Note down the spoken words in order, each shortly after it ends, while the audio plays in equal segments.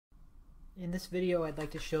In this video, I'd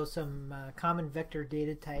like to show some common vector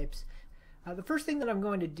data types. The first thing that I'm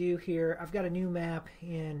going to do here, I've got a new map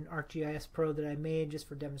in ArcGIS Pro that I made just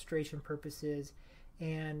for demonstration purposes,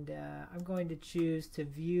 and I'm going to choose to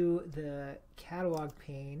view the catalog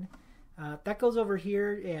pane. That goes over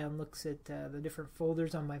here and looks at the different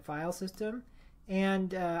folders on my file system,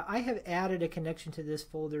 and I have added a connection to this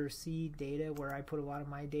folder C data where I put a lot of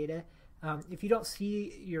my data. If you don't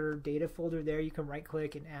see your data folder there, you can right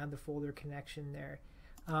click and add the folder connection there.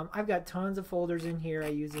 I've got tons of folders in here. I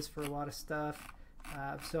use this for a lot of stuff.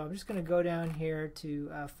 So I'm just going to go down here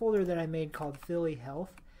to a folder that I made called Philly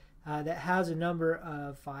Health that has a number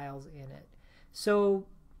of files in it. So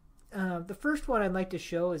the first one I'd like to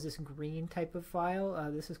show is this green type of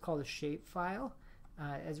file. This is called a shapefile.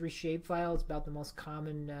 Esri shapefile is about the most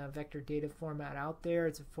common vector data format out there.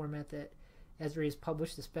 It's a format that Esri has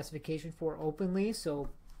published the specification for openly, so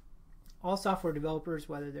all software developers,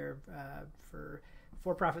 whether they're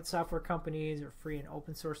for-profit software companies or free and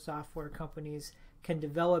open source software companies, can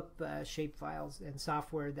develop shapefiles and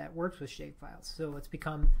software that works with shapefiles. So it's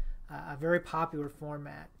become a very popular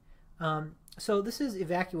format. So this is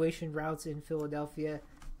evacuation routes in Philadelphia.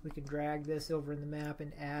 We can drag this over in the map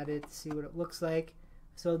and add it to see what it looks like.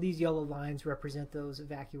 So these yellow lines represent those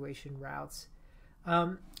evacuation routes.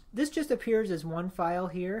 This just appears as one file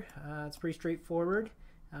here. It's pretty straightforward.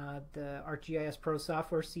 The ArcGIS Pro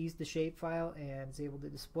software sees the shapefile and is able to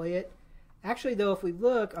display it. Actually, though, if we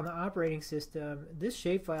look on the operating system, this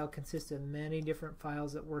shapefile consists of many different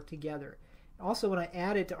files that work together. Also, when I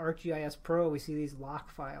add it to ArcGIS Pro, we see these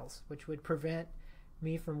lock files, which would prevent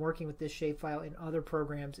me from working with this shapefile in other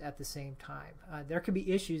programs at the same time. There could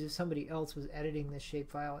be issues if somebody else was editing this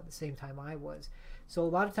shapefile at the same time I was. So a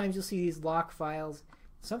lot of times you'll see these lock files.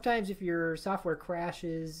 Sometimes if your software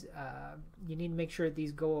crashes, you need to make sure that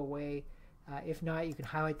these go away. If not, you can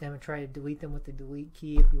highlight them and try to delete them with the delete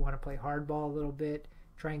key if you want to play hardball a little bit.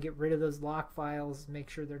 Try and get rid of those lock files, make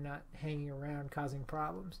sure they're not hanging around causing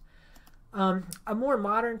problems. A more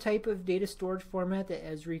modern type of data storage format that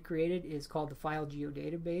Esri created is called the file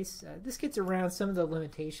geodatabase. This gets around some of the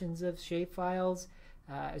limitations of shapefiles.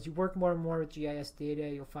 As you work more and more with GIS data,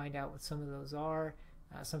 you'll find out what some of those are.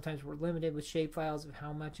 Sometimes we're limited with shapefiles of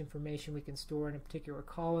how much information we can store in a particular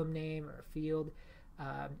column name or a field.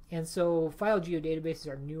 And so file geodatabases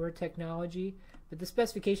are newer technology, but the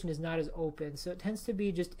specification is not as open, so it tends to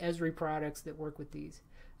be just Esri products that work with these.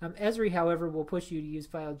 Esri, however, will push you to use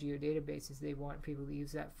file geodatabases. They want people to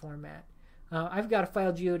use that format. I've got a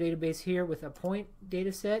file geodatabase here with a point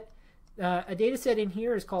dataset. A dataset in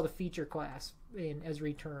here is called a feature class in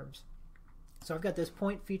Esri terms. So I've got this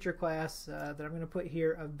point feature class that I'm going to put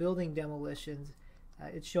here of building demolitions.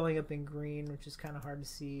 It's showing up in green, which is kind of hard to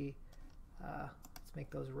see. Let's make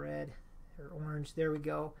those red or orange. There we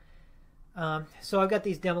go. So I've got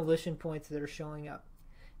these demolition points that are showing up.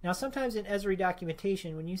 Now sometimes in Esri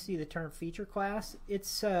documentation, when you see the term feature class, it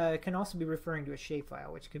can also be referring to a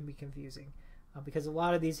shapefile, which can be confusing because a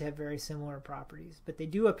lot of these have very similar properties, but they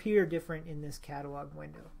do appear different in this catalog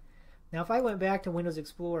window. Now if I went back to Windows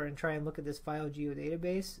Explorer and try and look at this file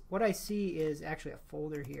geodatabase, what I see is actually a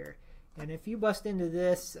folder here. And if you bust into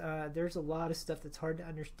this, there's a lot of stuff that's hard to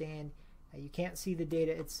understand. You can't see the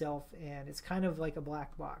data itself, and it's kind of like a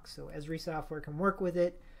black box. So Esri software can work with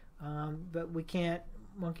it, but we can't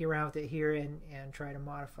monkey around with it here and try to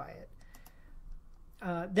modify it.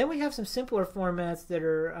 Then we have some simpler formats that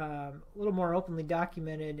are a little more openly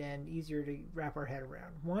documented and easier to wrap our head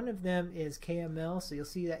around. One of them is KML, so you'll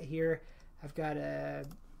see that here. I've got a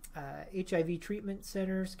HIV treatment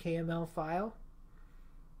centers KML file.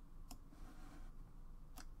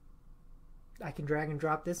 I can drag and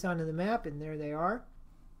drop this onto the map, and there they are.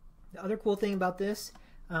 The other cool thing about this,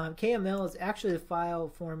 KML is actually the file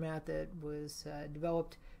format that was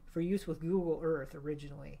developed for use with Google Earth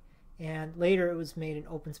originally. And later it was made an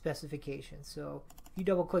open specification. So if you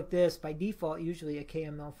double click this, by default usually a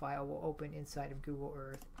KML file will open inside of Google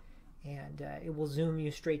Earth, and it will zoom you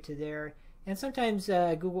straight to there. And sometimes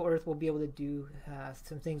Google Earth will be able to do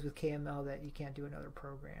some things with KML that you can't do in other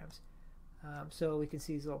programs. So we can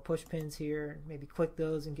see these little push pins here, maybe click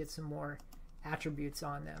those and get some more attributes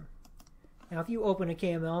on them. Now if you open a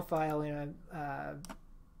KML file in a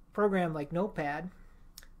program like Notepad,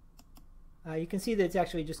 you can see that it's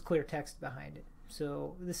actually just clear text behind it.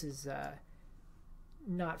 So this is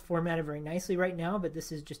not formatted very nicely right now, but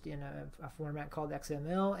this is just in a format called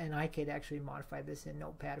XML, and I could actually modify this in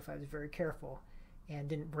Notepad if I was very careful and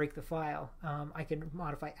didn't break the file. I could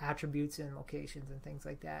modify attributes and locations and things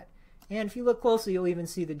like that. And if you look closely, you'll even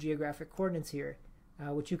see the geographic coordinates here,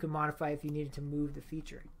 which you can modify if you needed to move the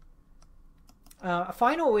feature. A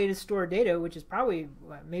final way to store data, which is probably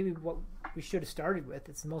maybe what we should have started with,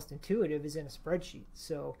 it's the most intuitive, is in a spreadsheet.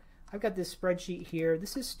 So I've got this spreadsheet here.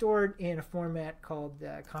 This is stored in a format called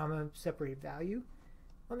comma separated value.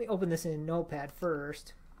 Let me open this in Notepad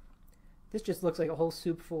first. This just looks like a whole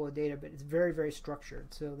soup full of data, but it's very, very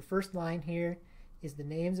structured. So the first line here is the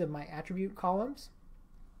names of my attribute columns.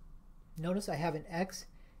 Notice I have an X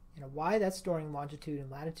and a Y. That's storing longitude and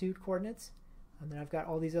latitude coordinates. And then I've got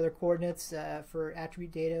all these other coordinates for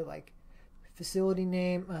attribute data, like facility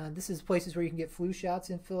name. This is places where you can get flu shots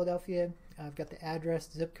in Philadelphia. I've got the address,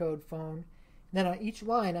 zip code, phone. And then on each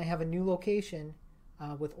line I have a new location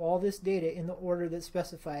with all this data in the order that's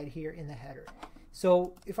specified here in the header.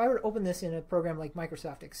 So if I were to open this in a program like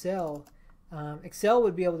Microsoft Excel, Excel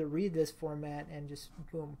would be able to read this format and just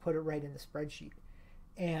boom, put it right in the spreadsheet.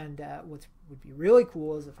 And what would be really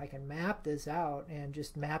cool is if I can map this out and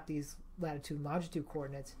just map these latitude and longitude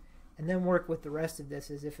coordinates and then work with the rest of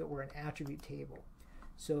this as if it were an attribute table.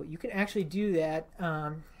 So you can actually do that.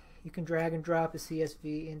 You can drag and drop a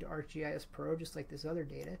CSV into ArcGIS Pro just like this other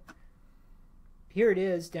data. Here it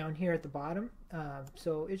is down here at the bottom.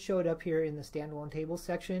 So it showed up here in the standalone tables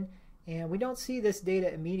section, and we don't see this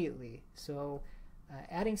data immediately. So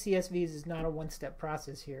adding CSVs is not a one-step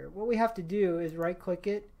process here. What we have to do is right-click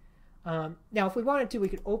it. Now, if we wanted to, we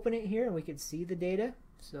could open it here and we could see the data.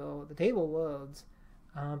 So the table loads,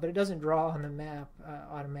 but it doesn't draw on the map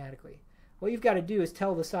automatically. What you've got to do is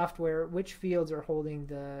tell the software which fields are holding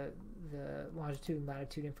the longitude and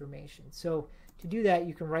latitude information. So to do that,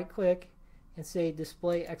 you can right-click and say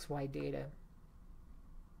Display XY Data.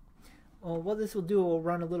 Well, what this will do, will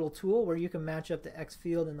run a little tool where you can match up the X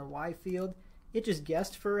field and the Y field. It just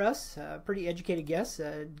guessed for us, pretty educated guess,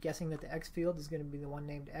 guessing that the X field is going to be the one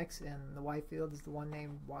named X and the Y field is the one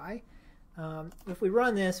named Y. If we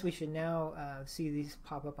run this, we should now see these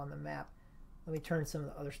pop up on the map. Let me turn some of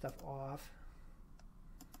the other stuff off.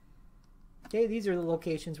 Okay, these are the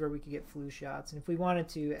locations where we could get flu shots. And if we wanted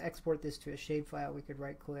to export this to a shapefile, we could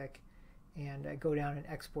right-click and go down and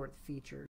export features.